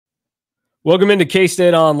Welcome into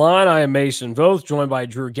K-State Online. I am Mason Voth, joined by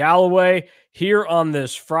Drew Galloway here on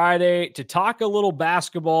this Friday to talk a little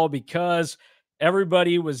basketball because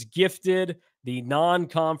everybody was gifted the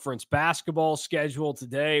non-conference basketball schedule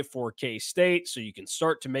today for K-State, so you can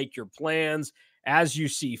start to make your plans as you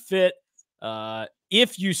see fit,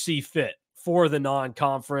 if you see fit for the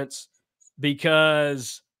non-conference,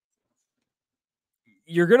 because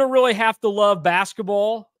you're going to really have to love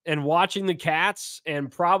basketball and watching the Cats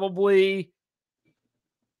and probably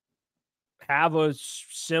have a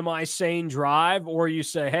semi-sane drive, or you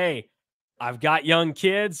say, hey, I've got young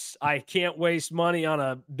kids. I can't waste money on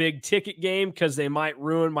a big ticket game because they might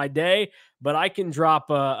ruin my day, but I can drop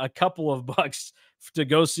a couple of bucks to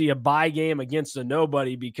go see a bye game against a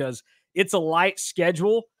nobody because it's a light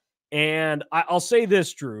schedule. And I'll say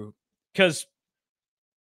this, Drew, because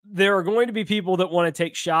there are going to be people that want to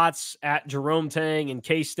take shots at Jerome Tang and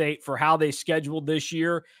K-State for how they scheduled this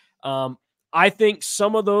year. I think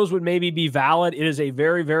some of those would maybe be valid. It is a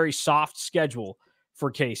very, very soft schedule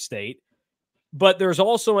for K-State. But there's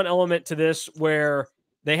also an element to this where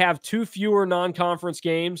they have 2 fewer non-conference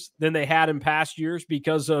games than they had in past years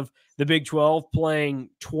because of the Big 12 playing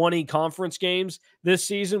 20 conference games this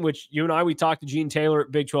season, which we talked to Gene Taylor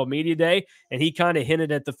at Big 12 Media Day, and he kind of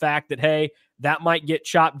hinted at the fact that, hey, that might get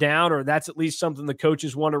chopped down, or that's at least something the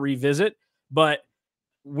coaches want to revisit. But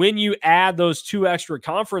when you add those 2 extra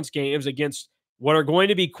conference games against what are going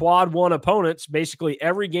to be quad 1 opponents, basically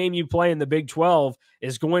every game you play in the Big 12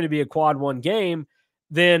 is going to be a quad 1 game,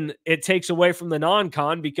 then it takes away from the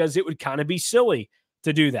non-con because it would kind of be silly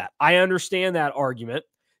to do that. I understand that argument.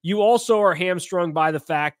 You also are hamstrung by the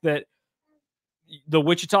fact that the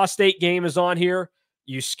Wichita State game is on here.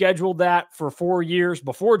 You scheduled that for 4 years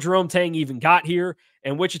before Jerome Tang even got here,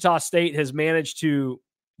 and Wichita State has managed to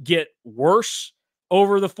get worse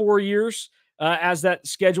over the 4 years as that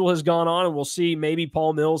schedule has gone on, and we'll see maybe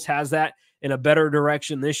Paul Mills has that in a better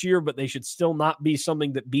direction this year, but they should still not be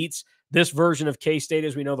something that beats this version of K-State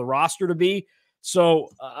as we know the roster to be. So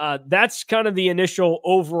that's kind of the initial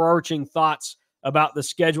overarching thoughts about the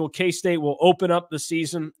schedule. K-State will open up the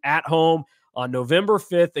season at home on November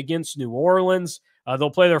 5th against New Orleans. They'll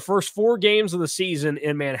play their first 4 games of the season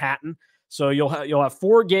in Manhattan. So you'll have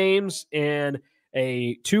 4 games and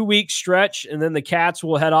a 2-week stretch, and then the Cats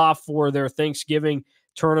will head off for their Thanksgiving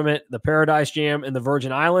tournament, the Paradise Jam in the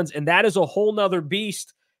Virgin Islands. And that is a whole nother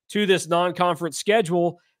beast to this non-conference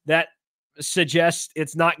schedule that suggests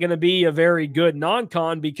it's not going to be a very good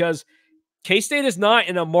non-con because K-State is not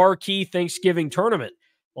in a marquee Thanksgiving tournament.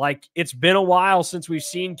 Like, it's been a while since we've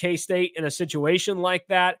seen K-State in a situation like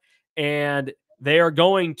that, and they are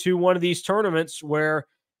going to one of these tournaments where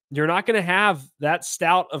you're not going to have that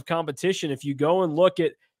stout of competition. If you go and look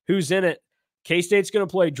at who's in it, K-State's going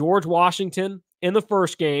to play George Washington in the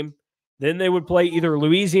first game. Then they would play either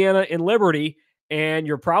Louisiana and Liberty, and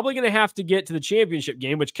you're probably going to have to get to the championship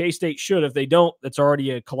game, which K-State should. If they don't, that's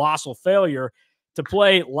already a colossal failure, to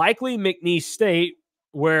play likely McNeese State,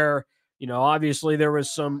 where, obviously there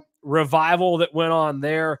was some revival that went on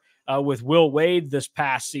there with Will Wade this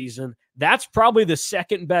past season. That's probably the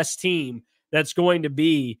second best team that's going to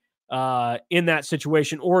be in that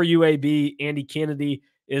situation, or UAB. Andy Kennedy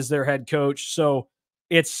is their head coach. So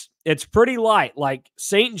it's pretty light. Like,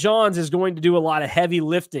 St. John's is going to do a lot of heavy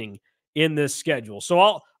lifting in this schedule.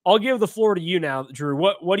 So I'll give the floor to you now, Drew.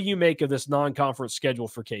 What do you make of this non-conference schedule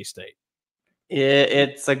for K-State?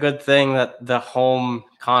 It's a good thing that the home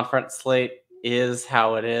conference slate is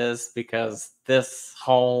how it is, because this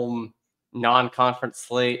home non-conference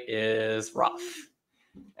slate is rough.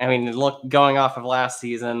 I mean, look, going off of last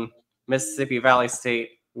season, Mississippi Valley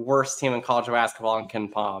State, worst team in college basketball in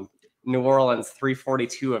KenPom. New Orleans,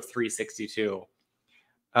 342 of 362.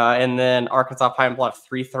 And then Arkansas Pine Bluff,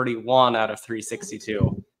 331 out of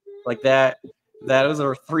 362. Like that, those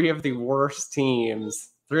are 3 of the worst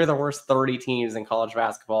teams, 3 of the worst 30 teams in college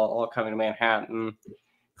basketball, all coming to Manhattan.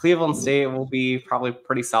 Cleveland State will be probably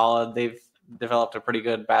pretty solid. They've developed a pretty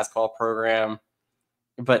good basketball program,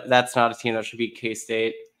 but that's not a team that should beat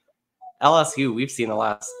K-State. LSU, we've seen the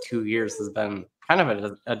last 2 years, has been kind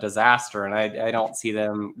of a disaster, and I don't see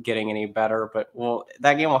them getting any better. But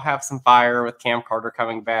that game will have some fire with Cam Carter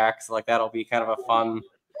coming back, so that'll be kind of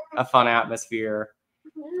a fun atmosphere.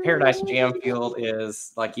 Paradise Jam Field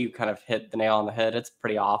is, you kind of hit the nail on the head. It's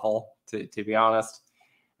pretty awful, to be honest.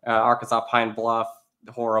 Arkansas Pine Bluff,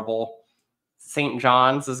 horrible. St.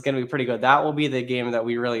 John's is going to be pretty good. That will be the game that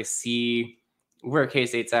we really see where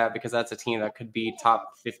K-State's at, because that's a team that could be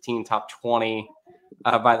top 15, top 20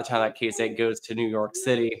 by the time that K-State goes to New York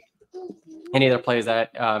City and either plays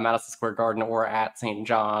at Madison Square Garden or at St.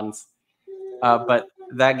 John's. But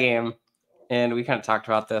that game, and we kind of talked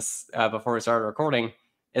about this before we started recording,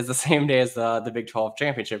 is the same day as the Big 12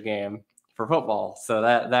 championship game for football. So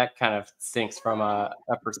that kind of stinks from a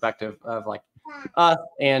perspective of like us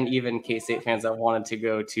and even K-State fans that wanted to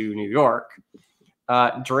go to New York.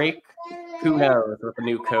 Drake, who knows with the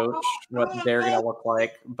new coach what they're going to look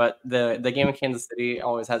like, but the game in Kansas City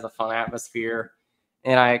always has a fun atmosphere,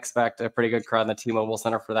 and I expect a pretty good crowd in the T-Mobile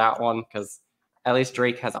Center for that one because at least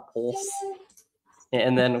Drake has a pulse.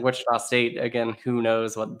 And then Wichita State, again, who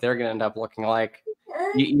knows what they're going to end up looking like.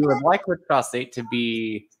 You would like Wichita State to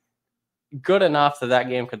be good enough that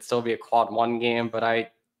game could still be a quad 1 game, but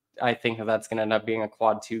I think that's going to end up being a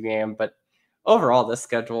quad 2 game. But overall, this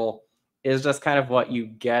schedule is just kind of what you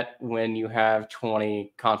get when you have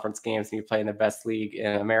 20 conference games and you play in the best league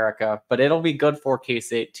in America. But it'll be good for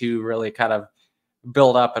K-State to really kind of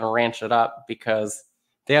build up and ranch it up because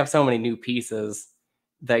they have so many new pieces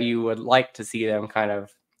that you would like to see them kind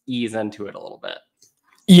of ease into it a little bit.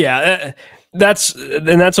 Yeah, that's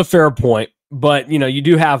a fair point. But, you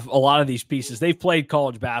do have a lot of these pieces. They've played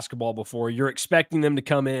college basketball before. You're expecting them to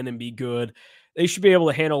come in and be good. They should be able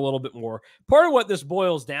to handle a little bit more. Part of what this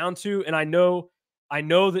boils down to, and I know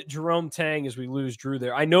that Jerome Tang, as we lose Drew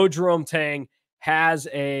there, I know Jerome Tang has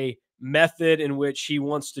a method in which he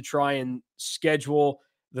wants to try and schedule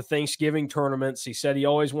the Thanksgiving tournaments. He said he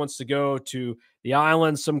always wants to go to the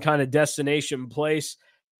island, some kind of destination place.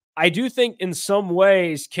 I do think in some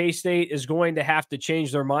ways K-State is going to have to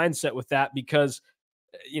change their mindset with that because,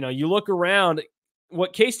 you look around,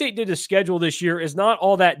 what K-State did to schedule this year is not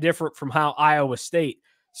all that different from how Iowa State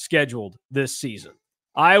scheduled this season.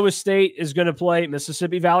 Iowa State is going to play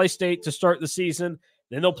Mississippi Valley State to start the season.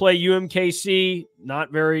 Then they'll play UMKC,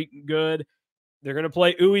 not very good. They're going to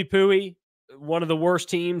play Ooey Pooey, one of the worst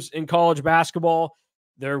teams in college basketball.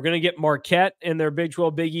 They're going to get Marquette in their Big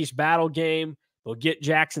 12 Big East battle game. They'll get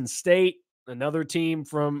Jackson State, another team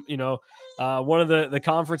from, one of the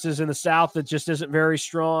conferences in the South that just isn't very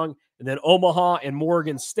strong. And then Omaha and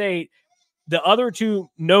Morgan State. The other two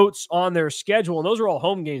notes on their schedule, and those are all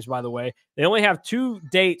home games, by the way, they only have 2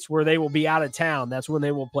 dates where they will be out of town. That's when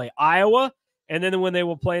they will play Iowa and then when they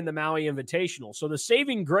will play in the Maui Invitational. So the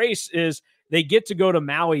saving grace is they get to go to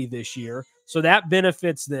Maui this year, so that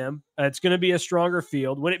benefits them. It's going to be a stronger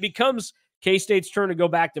field. When it becomes K-State's turn to go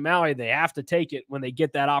back to Maui, they have to take it when they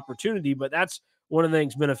get that opportunity, but that's one of the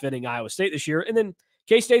things benefiting Iowa State this year. And then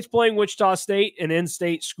K-State's playing Wichita State, an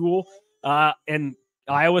in-state school, and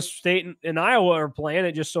Iowa State and Iowa are playing.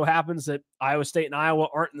 It just so happens that Iowa State and Iowa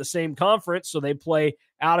aren't in the same conference, so they play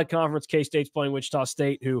out of conference. K-State's playing Wichita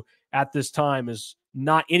State, who at this time is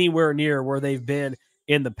not anywhere near where they've been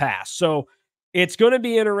in the past. So it's going to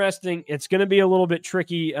be interesting. It's going to be a little bit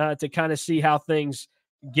tricky to kind of see how things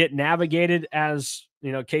get navigated as,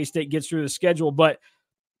 K-State gets through the schedule. But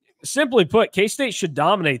simply put, K-State should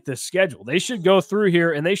dominate this schedule. They should go through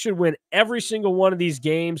here and they should win every single one of these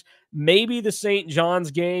games. Maybe the St.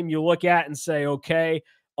 John's game you look at and say, okay,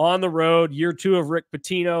 on the road, year 2 of Rick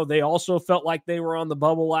Pitino. They also felt like they were on the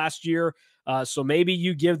bubble last year. So maybe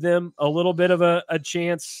you give them a little bit of a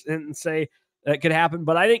chance and say that could happen.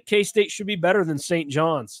 But I think K-State should be better than St.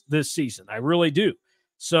 John's this season. I really do.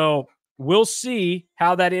 So we'll see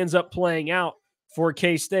how that ends up playing out for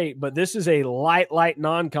K-State, but this is a light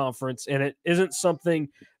non-conference, and it isn't something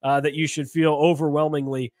that you should feel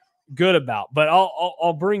overwhelmingly good about. But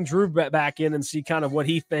I'll bring Drew back in and see kind of what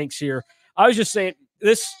he thinks here. I was just saying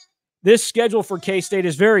this schedule for K-State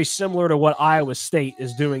is very similar to what Iowa State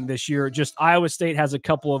is doing this year. Just Iowa State has a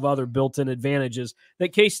couple of other built-in advantages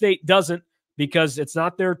that K-State doesn't, because it's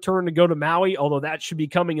not their turn to go to Maui, although that should be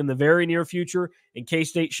coming in the very near future, and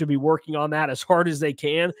K-State should be working on that as hard as they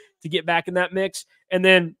can to get back in that mix. And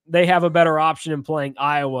then they have a better option in playing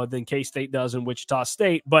Iowa than K-State does in Wichita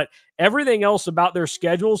State. But everything else about their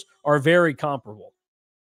schedules are very comparable.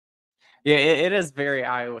 Yeah, it is very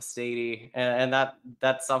Iowa State-y, and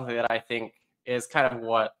that's something that I think is kind of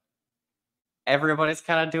what everybody's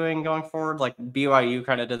kind of doing going forward. Like BYU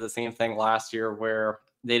kind of did the same thing last year where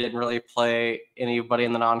they didn't really play anybody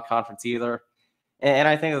in the non-conference either. And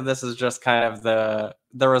I think that this is just kind of the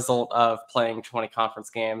result of playing 20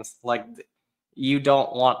 conference games. Like, you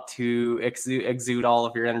don't want to exude all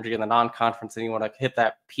of your energy in the non-conference, and you want to hit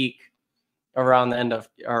that peak around the end of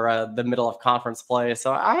or the middle of conference play.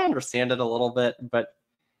 So I understand it a little bit, but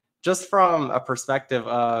just from a perspective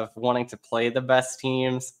of wanting to play the best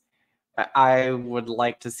teams, I would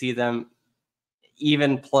like to see them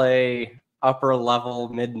even play upper level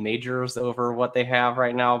mid majors over what they have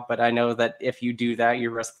right now. But I know that if you do that, you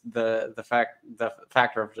risk the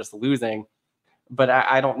factor of just losing. But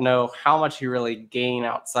I don't know how much you really gain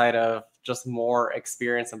outside of just more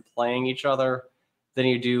experience in playing each other than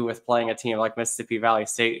you do with playing a team like Mississippi Valley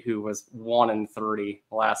State, who was 1-30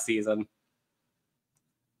 last season.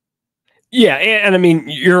 Yeah, and I mean,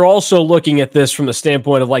 you're also looking at this from the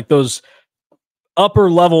standpoint of like those upper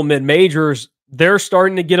level mid majors. They're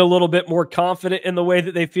starting to get a little bit more confident in the way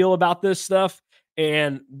that they feel about this stuff,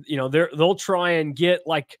 and they'll try and get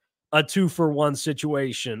like a 2-for-1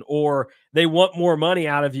 situation, or they want more money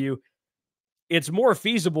out of you. It's more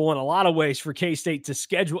feasible in a lot of ways for K-State to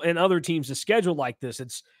schedule and other teams to schedule like this.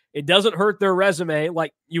 It doesn't hurt their resume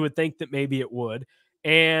like you would think that maybe it would.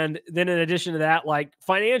 And then in addition to that, like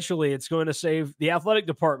financially, it's going to save the athletic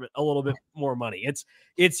department a little bit more money.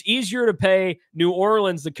 It's easier to pay New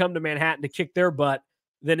Orleans to come to Manhattan to kick their butt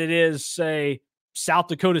than it is, say, South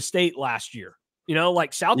Dakota State last year.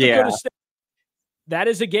 Like South Dakota State, that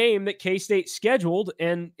is a game that K-State scheduled,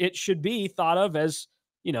 and it should be thought of as,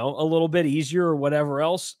 a little bit easier or whatever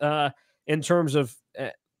else in terms of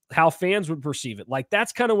how fans would perceive it. Like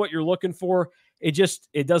that's kind of what you're looking for.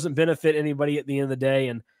 It doesn't benefit anybody at the end of the day.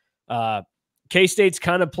 And K-State's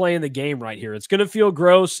kind of playing the game right here. It's going to feel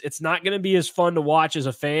gross. It's not going to be as fun to watch as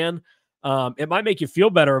a fan. It might make you feel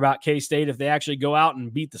better about K-State if they actually go out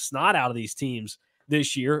and beat the snot out of these teams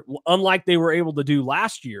this year, unlike they were able to do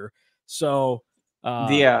last year. So I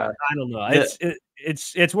don't know.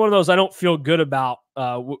 It's one of those I don't feel good about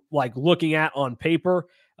like looking at on paper.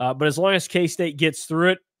 But as long as K-State gets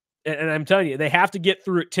through it, and I'm telling you, they have to get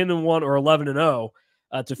through it 10-1 or 11-0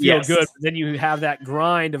 to feel good. But then you have that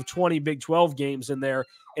grind of 20 Big 12 games in there,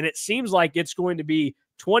 and it seems like it's going to be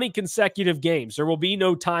 20 consecutive games. There will be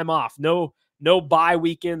no time off, no bye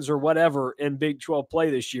weekends or whatever in Big 12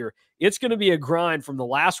 play this year. It's going to be a grind from the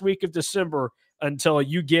last week of December until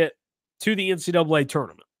you get to the NCAA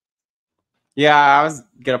tournament. Yeah, I was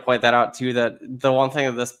going to point that out too, that the one thing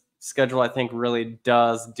that this schedule I think really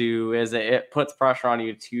does do is it puts pressure on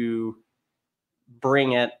you to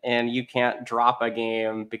bring it, and you can't drop a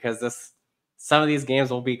game because some of these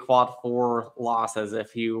games will be quad 4 losses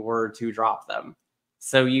if you were to drop them.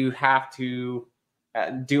 So you have to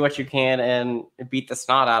do what you can and beat the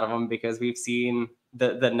snot out of them, because we've seen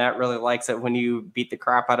the net really likes it when you beat the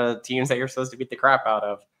crap out of teams that you're supposed to beat the crap out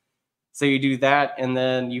of. So you do that, and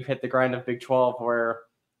then you hit the grind of Big 12, where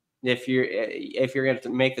if you're going to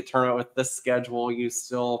make the tournament with this schedule, you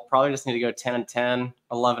still probably just need to go 10-10,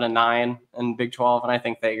 11-9 in Big 12, and I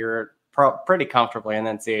think that you're pretty comfortably in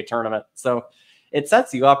the NCAA tournament. So it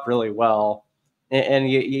sets you up really well, and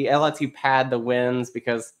it lets you pad the wins,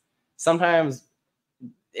 because sometimes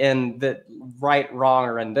in the right, wrong,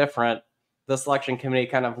 or indifferent, the selection committee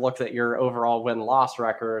kind of looks at your overall win-loss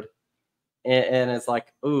record, and it's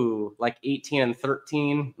like, ooh, like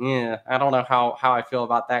 18-13. Yeah, I don't know how I feel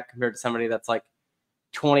about that compared to somebody that's like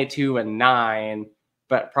 22-9,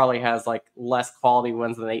 but probably has like less quality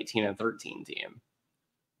wins than an 18-13 team.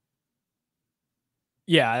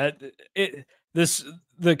 Yeah,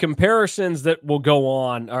 the comparisons that will go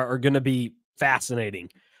on are going to be fascinating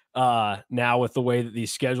now with the way that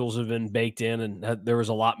these schedules have been baked in, and there was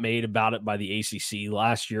a lot made about it by the ACC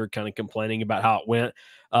last year, kind of complaining about how it went.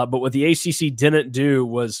 But what the ACC didn't do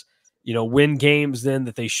was, win games then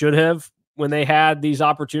that they should have when they had these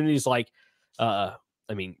opportunities. Like, I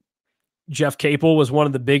mean, Jeff Capel was one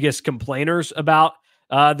of the biggest complainers about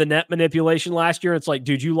the net manipulation last year. It's like,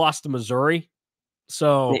 dude, you lost to Missouri.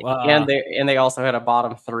 So and they also had a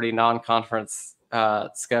bottom 30 non-conference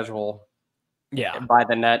schedule. Yeah, by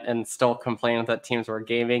the net, and still complaining that teams were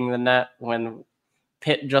gaming the net when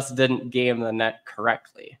Pitt just didn't game the net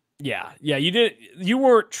correctly. Yeah, you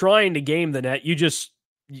weren't trying to game the net. You just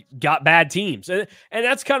got bad teams. And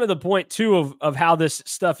that's kind of the point too of how this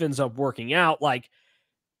stuff ends up working out. Like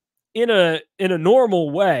in a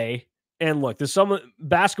normal way, and look,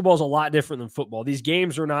 basketball is a lot different than football. These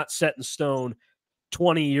games are not set in stone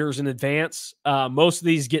 20 years in advance. Most of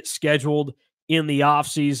these get scheduled in the off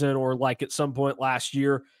season, or like at some point last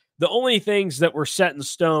year. The only things that were set in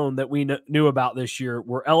stone that we knew about this year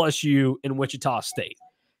were LSU and Wichita State.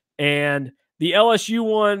 And the LSU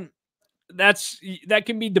one, that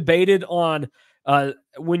can be debated on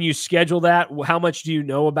when you schedule that, how much do you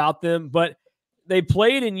know about them? But they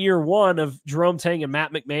played in year one of Jerome Tang and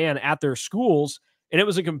Matt McMahon at their schools, and it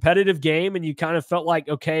was a competitive game, and you kind of felt like,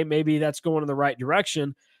 okay, maybe that's going in the right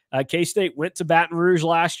direction. K-State went to Baton Rouge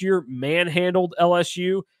last year, manhandled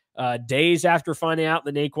LSU days after finding out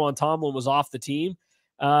that Naquan Tomlin was off the team.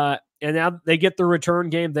 And now they get the return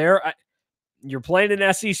game there. You're playing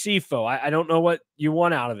an SEC foe. I don't know what you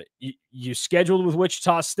want out of it. You scheduled with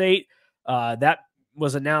Wichita State. That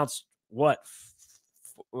was announced,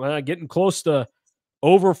 getting close to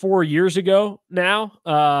over 4 years ago now,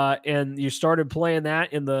 and you started playing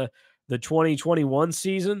that in the 2021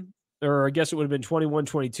 season, or I guess it would have been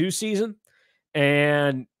 21-22 season,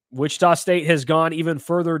 and Wichita State has gone even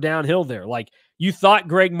further downhill there. Like, you thought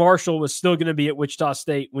Greg Marshall was still going to be at Wichita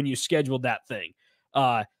State when you scheduled that thing.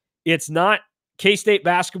 It's not K-State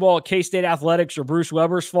basketball, K-State athletics, or Bruce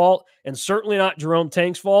Weber's fault, and certainly not Jerome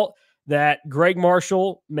Tang's fault that Greg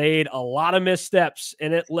Marshall made a lot of missteps,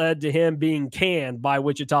 and it led to him being canned by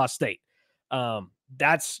Wichita State.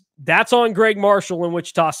 That's on Greg Marshall and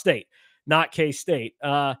Wichita State, not K-State.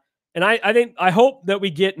 And I hope that we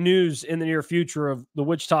get news in the near future of the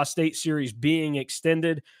Wichita State series being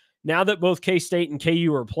extended. Now that both K-State and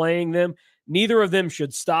KU are playing them, neither of them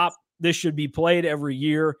should stop. This should be played every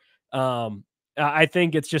year. I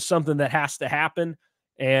think it's just something that has to happen,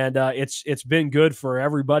 and it's been good for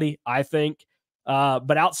everybody, I think.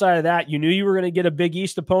 But outside of that, you knew you were going to get a Big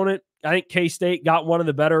East opponent. I think K-State got one of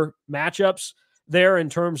the better matchups there in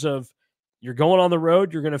terms of you're going on the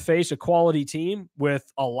road. You're going to face a quality team with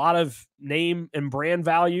a lot of name and brand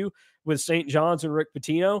value with St. John's and Rick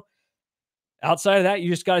Pitino. Outside of that, you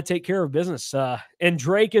just got to take care of business. And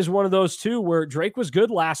Drake is one of those two where Drake was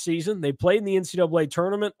good last season. They played in the NCAA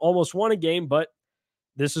tournament, almost won a game, but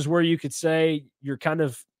this is where you could say you're kind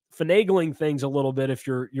of finagling things a little bit if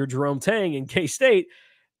you're Jerome Tang in K-State.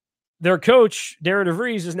 Their coach, Darren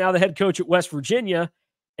DeVries, is now the head coach at West Virginia,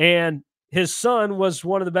 and his son was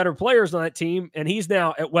one of the better players on that team, and he's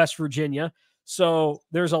now at West Virginia. So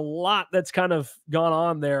there's a lot that's kind of gone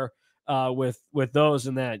on there with those,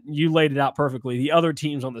 and that you laid it out perfectly. The other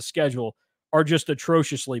teams on the schedule are just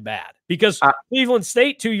atrociously bad because Cleveland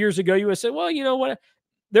State 2 years ago, you would say, well, you know what?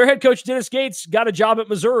 Their head coach, Dennis Gates, got a job at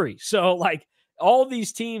Missouri. So, like, all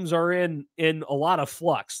these teams are in a lot of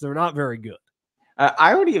flux. They're not very good.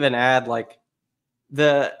 I would even add, like,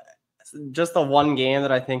 just the one game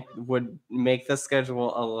that I think would make the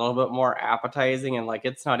schedule a little bit more appetizing, and, like,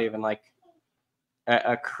 it's not even, like,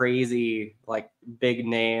 a crazy, like, big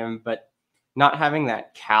name, but not having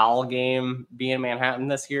that Cal game be in Manhattan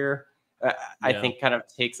this year, I think kind of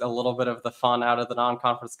takes a little bit of the fun out of the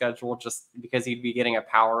non-conference schedule, just because you'd be getting a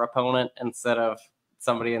power opponent instead of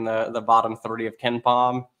somebody in the bottom 30 of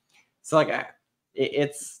KenPom. So, like,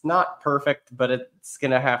 it's not perfect, but it's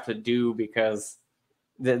going to have to do because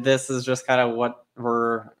this is just kind of what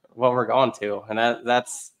we're going to. And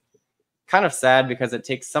that's kind of sad because it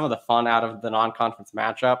takes some of the fun out of the non-conference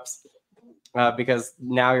matchups because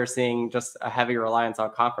now you're seeing just a heavy reliance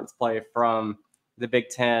on conference play from the Big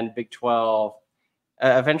 10, Big 12.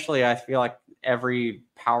 Eventually, I feel like every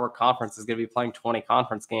power conference is going to be playing 20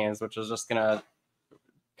 conference games, which is just going to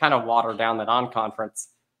kind of water down the non-conference.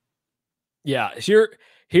 Yeah,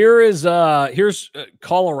 here's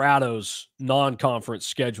Colorado's non-conference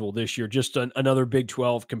schedule this year. Just another Big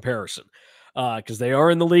 12 comparison. Because they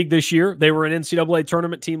are in the league this year. They were an NCAA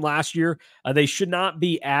tournament team last year. They should not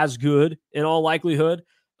be as good in all likelihood.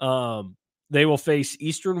 They will face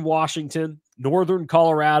Eastern Washington, Northern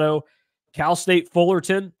Colorado, Cal State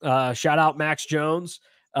Fullerton. Shout out Max Jones.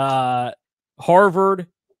 Harvard.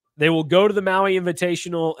 They will go to the Maui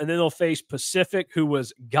Invitational, and then they'll face Pacific, who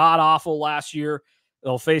was god-awful last year.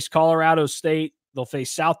 They'll face Colorado State. They'll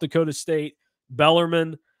face South Dakota State,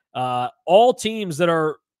 Bellarmine. All teams that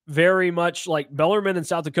are very much like Bellarmine and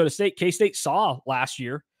South Dakota State. K-State saw last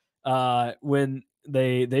year when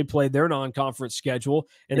they played their non-conference schedule,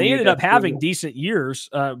 and they ended up having decent years.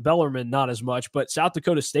 Bellarmine not as much, but South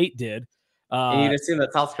Dakota State did. And you'd assume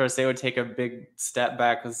that South Dakota State would take a big step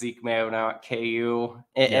back with Zeke Mayo now at KU,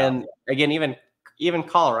 and again, even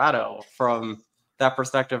Colorado from that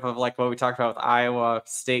perspective of like what we talked about with Iowa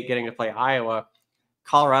State getting to play Iowa.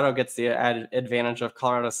 Colorado gets the added advantage of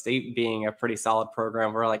Colorado State being a pretty solid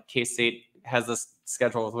program, where like K-State has this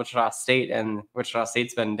schedule with Wichita State, and Wichita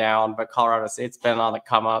State's been down, but Colorado State's been on the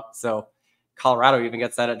come up. So Colorado even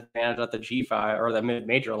gets that advantage at the G5 or the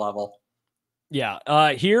mid-major level. Yeah.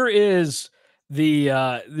 Here is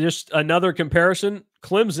the just another comparison.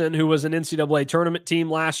 Clemson, who was an NCAA tournament team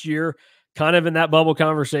last year, kind of in that bubble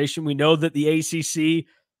conversation. We know that the ACC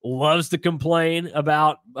loves to complain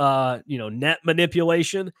about, net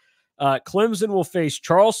manipulation. Clemson will face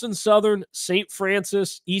Charleston Southern, St.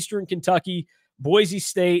 Francis, Eastern Kentucky, Boise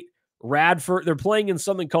State, Radford. They're playing in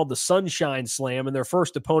something called the Sunshine Slam, and their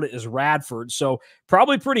first opponent is Radford. So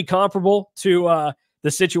probably pretty comparable to the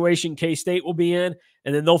situation K-State will be in.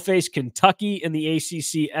 And then they'll face Kentucky in the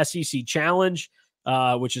ACC SEC Challenge,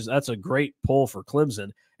 that's a great pull for Clemson.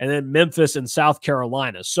 And then Memphis and South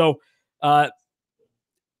Carolina. So,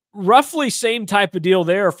 roughly same type of deal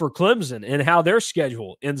there for Clemson and how their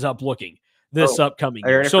schedule ends up looking this upcoming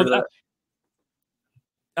year. So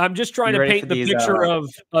I'm just trying You to ready for paint the these? picture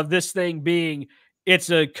of this thing being it's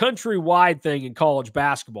a countrywide thing in college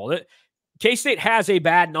basketball. K-State has a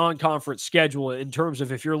bad non-conference schedule in terms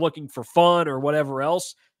of if you're looking for fun or whatever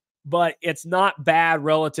else, but it's not bad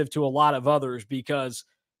relative to a lot of others because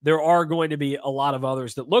there are going to be a lot of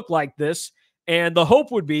others that look like this. And the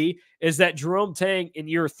hope would be is that Jerome Tang in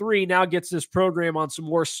year 3 now gets this program on some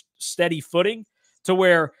more steady footing to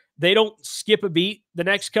where they don't skip a beat the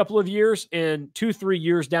next couple of years, and 2-3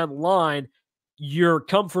 years down the line, you're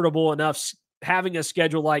comfortable enough having a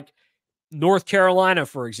schedule like North Carolina,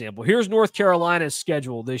 for example. Here's North Carolina's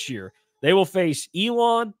schedule this year. They will face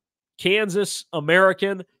Elon, Kansas,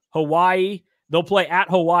 American, Hawaii. They'll play at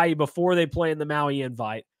Hawaii before they play in the Maui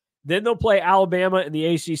Invite. Then they'll play Alabama in the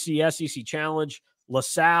ACC SEC Challenge,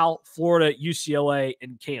 LaSalle, Florida, UCLA,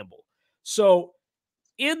 and Campbell. So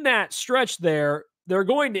in that stretch there, they're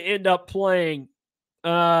going to end up playing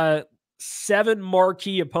 7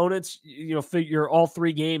 marquee opponents. Figure all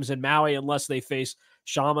 3 games in Maui unless they face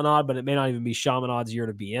Chaminade, but it may not even be Chaminade's year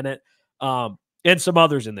to be in it. And some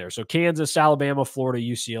others in there. So Kansas, Alabama, Florida,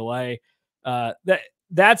 UCLA.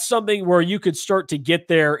 That's something where you could start to get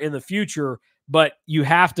there in the future, but you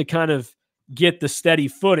have to kind of get the steady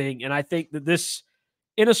footing. And I think that this,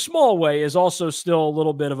 in a small way, is also still a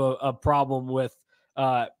little bit of a problem with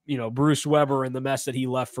Bruce Weber and the mess that he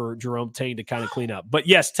left for Jerome Tang to kind of clean up. But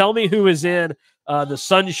yes, tell me who is in the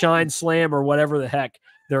Sunshine Slam or whatever the heck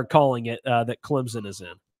they're calling it that Clemson is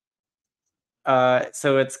in.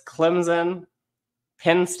 So it's Clemson.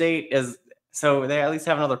 Penn State is, so they at least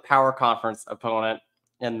have another power conference opponent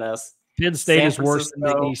in this. Penn State is worse than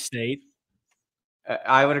McNeese State.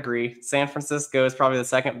 I would agree. San Francisco is probably the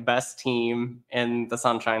second best team in the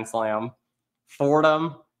Sunshine Slam.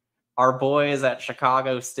 Fordham, our boys at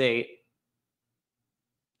Chicago State.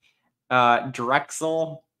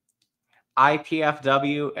 Drexel,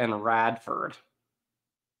 IPFW, and Radford.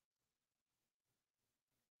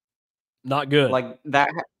 Not good. Like that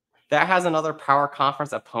has another power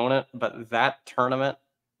conference opponent, but that tournament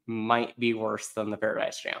might be worse than the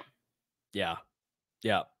Paradise Jam. Yeah.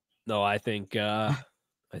 No, I think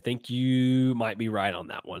you might be right on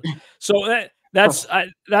that one. So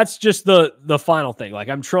that's just the final thing. Like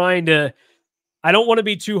I don't want to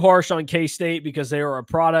be too harsh on K-State because they are a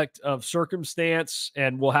product of circumstance,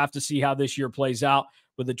 and we'll have to see how this year plays out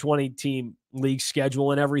with the 20-team league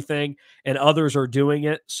schedule and everything, and others are doing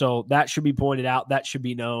it. So that should be pointed out. That should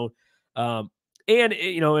be known. And,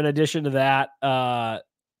 in addition to that,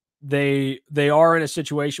 they are in a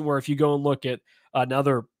situation where if you go and look at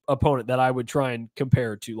another opponent that I would try and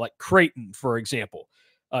compare to, like Creighton, for example,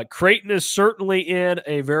 Creighton is certainly in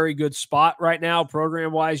a very good spot right now,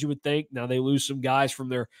 program-wise, you would think. Now, they lose some guys from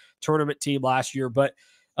their tournament team last year, but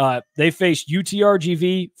they faced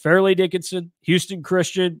UTRGV, Fairleigh Dickinson, Houston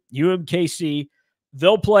Christian, UMKC.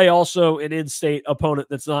 They'll play also an in-state opponent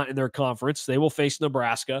that's not in their conference. They will face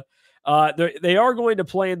Nebraska. They are going to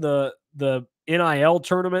play in the NIL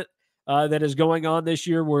tournament that is going on this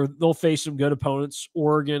year where they'll face some good opponents,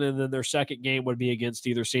 Oregon, and then their second game would be against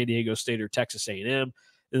either San Diego State or Texas A&M.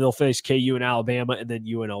 Then they'll face KU and Alabama and then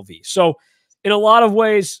UNLV. So in a lot of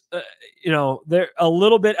ways, they're a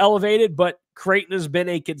little bit elevated, but Creighton has been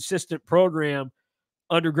a consistent program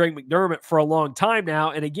under Greg McDermott for a long time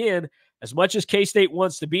now. And again, as much as K-State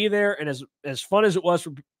wants to be there and as fun as it was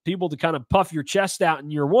for people to kind of puff your chest out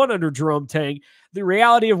in year 1 under Jerome Tang, the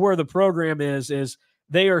reality of where the program is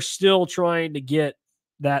they are still trying to get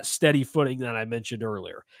that steady footing that I mentioned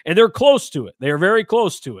earlier. And they're close to it. They are very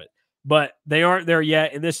close to it, but they aren't there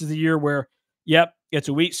yet. And this is the year where, it's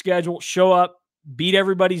a weak schedule. Show up, beat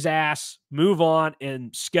everybody's ass, move on,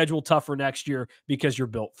 and schedule tougher next year because you're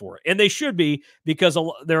built for it. And they should be, because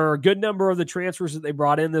there are a good number of the transfers that they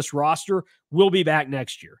brought in this roster will be back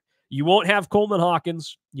next year. You won't have Coleman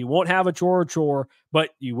Hawkins. You won't have a Chor,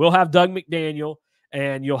 but you will have Doug McDaniel,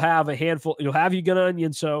 and you'll have a handful. You'll have Ugonna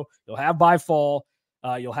Onyenso. You'll have Byfall.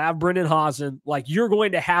 You'll have Brendan Hazen. Like, you're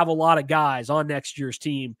going to have a lot of guys on next year's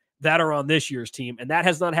team that are on this year's team, and that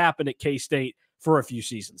has not happened at K-State for a few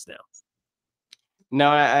seasons now. No,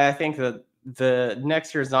 I think that the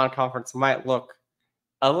next year's non-conference might look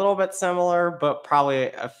a little bit similar, but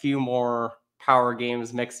probably a few more power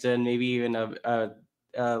games mixed in, maybe even a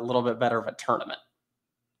little bit better of a tournament.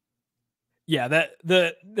 Yeah, that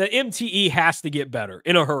the MTE has to get better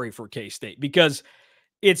in a hurry for K-State because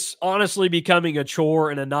it's honestly becoming a chore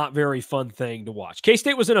and a not very fun thing to watch.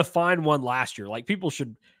 K-State was in a fine one last year. Like, people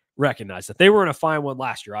should recognize that they were in a fine one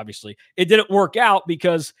last year. Obviously, it didn't work out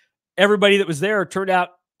because everybody that was there turned out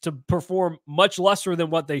to perform much lesser than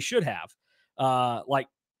what they should have. Like,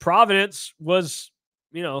 Providence was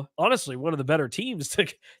honestly, one of the better teams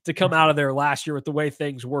to come out of there last year with the way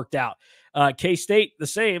things worked out. K-State, the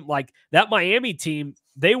same. Like that Miami team,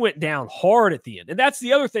 they went down hard at the end. And that's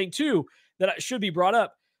the other thing, too, that should be brought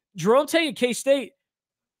up. Jerome Tang and K-State,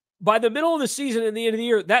 by the middle of the season and the end of the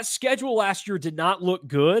year, that schedule last year did not look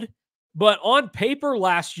good. But on paper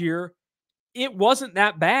last year, it wasn't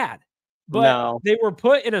that bad. But they were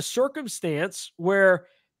put in a circumstance where,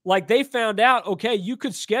 like, they found out, okay, you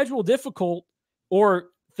could schedule difficult or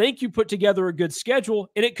think you put together a good schedule,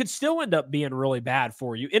 and it could still end up being really bad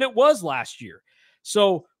for you. And it was last year.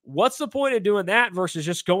 So what's the point of doing that versus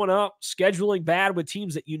just going up, scheduling bad with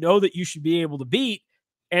teams that you know that you should be able to beat,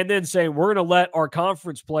 and then saying, we're going to let our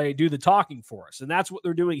conference play do the talking for us? And that's what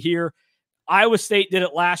they're doing here. Iowa State did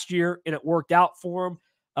it last year, and it worked out for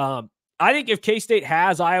them. I think if K-State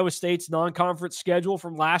has Iowa State's non-conference schedule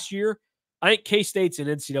from last year, I think K-State's an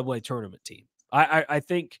NCAA tournament team. I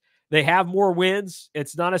think they have more wins.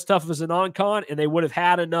 It's not as tough as a non-con, and they would have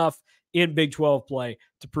had enough in Big 12 play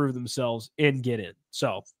to prove themselves and get in.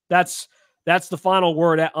 So that's the final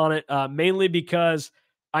word on it, mainly because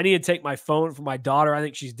I need to take my phone from my daughter. I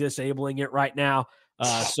think she's disabling it right now.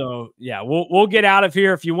 So yeah, we'll get out of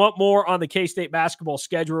here. If you want more on the K-State basketball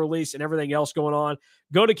schedule release and everything else going on,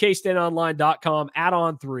 go to KStateOnline.com, add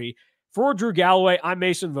on 3. For Drew Galloway, I'm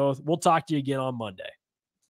Mason Voth. We'll talk to you again on Monday.